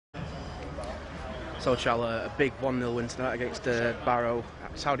So Chal, a big 1-0 win tonight against Barrow.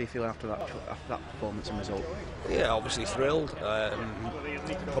 So how do you feel after that performance and result? Yeah, obviously thrilled.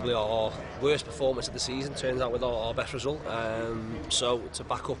 Probably our worst performance of the season turns out with our best result. So to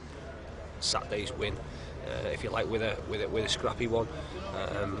back up Saturday's win, if you like, with a scrappy one,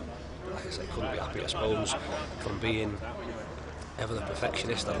 like I said, couldn't be happy, I suppose. From being ever the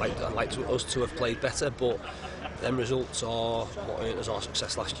perfectionist, I'd like us to have played better, but them results are what earned us our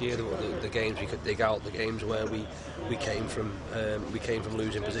success last year. The games we could dig out, the games where we came from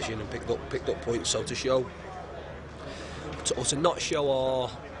losing position and picked up points. So to not show our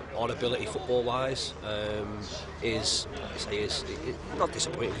ability football wise is not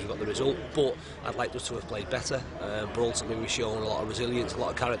disappointing because we've got the result, but I'd like us to have played better. But ultimately we've shown a lot of resilience, a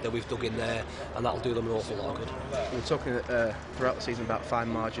lot of character we've dug in there, and that'll do them an awful lot of good. We're talking throughout the season about fine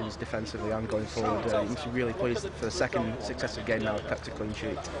margins defensively and going forward. You must be really pleased for the second successive game now, kept a clean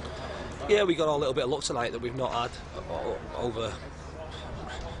sheet. Yeah, we got a little bit of luck tonight that we've not had over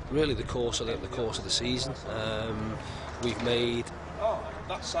really the course of the season. We've made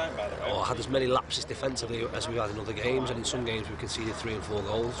had as many lapses defensively as we've had in other games, and in some games we've conceded 3 and 4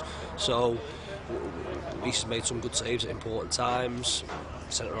 goals. So Reece has made some good saves at important times.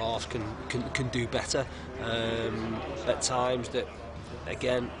 Centre half can do better at times. That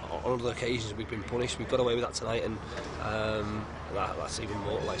again, on other occasions we've been punished. We've got away with that tonight, and that's even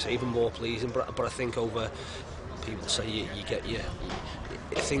more, like I say, even more pleasing. But I think over, people say you get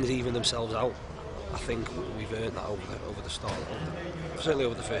things even themselves out. I think we've earned that over the start, certainly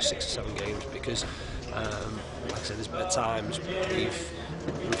over the first 6 or 7 games, because, like I said, there's been times we've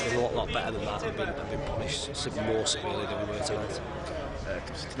been a lot better than that and been punished more severely than we were tonight.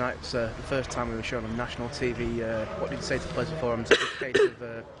 Tonight was the first time we were shown on national TV. What did you say to the players before? Is it a case of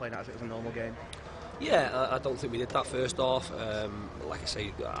playing out as it was a normal game? Yeah, I don't think we did that first half. Like I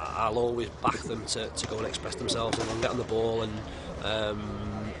say, I'll always back them to go and express themselves and get on the ball and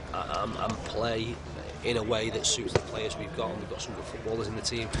play in a way that suits the players we've got, and we've got some good footballers in the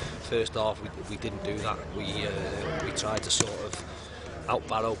team. First half we didn't do that. We tried to sort of out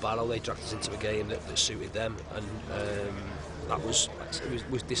Barrow. They dragged us into a game that suited them, and that was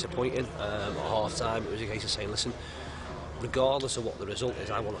disappointing. At half time it was a case of saying, listen, regardless of what the result is,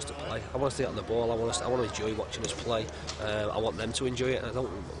 I want us to play. I want us to get on the ball. I want to enjoy watching us play. I want them to enjoy it, and I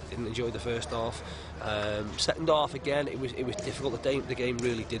didn't enjoy the first half. Second half again, it was difficult. The game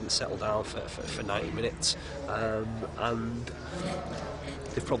really didn't settle down for 90 minutes, and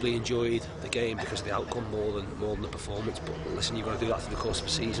they've probably enjoyed the game because of the outcome more than the performance. But listen, you've got to do that through the course of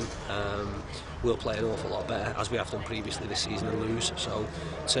the season. We'll play an awful lot better, as we have done previously this season, and lose. So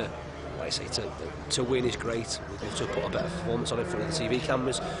like I say, to win is great. We'd love to put a better performance on in front of the TV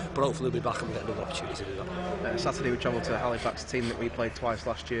cameras, but hopefully we'll be back and we'll get another opportunity to do that. Saturday we travelled to Halifax, a team that we played twice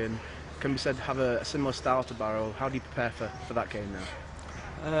last year, and can be said have a similar style to Barrow. How do you prepare for that game now?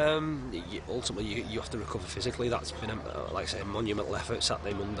 Ultimately you have to recover physically. That's been like I say, a monumental effort.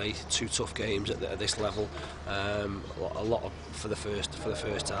 Saturday, Monday, 2 tough games at this level. A lot for the first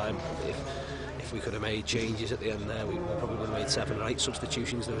time. If we could have made changes at the end there, we probably would have made 7 or 8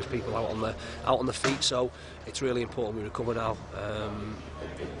 substitutions. There was people out on the feet, so it's really important we recover now.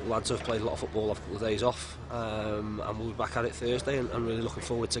 Lads have played a lot of football, have a couple of days off, and we'll be back at it Thursday, and I'm really looking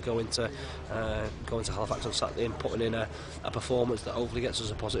forward to going to Halifax on Saturday and putting in a performance that hopefully gets us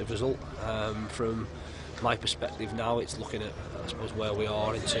a positive result. From my perspective now, it's looking at, I suppose, where we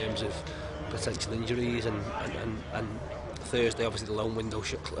are in terms of potential injuries, and Thursday obviously the loan window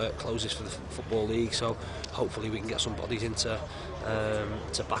closes for the Football League, so hopefully we can get some bodies in to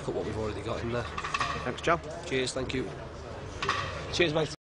back up what we've already got in there. Thanks, Chal. Cheers, thank you. Cheers, mate.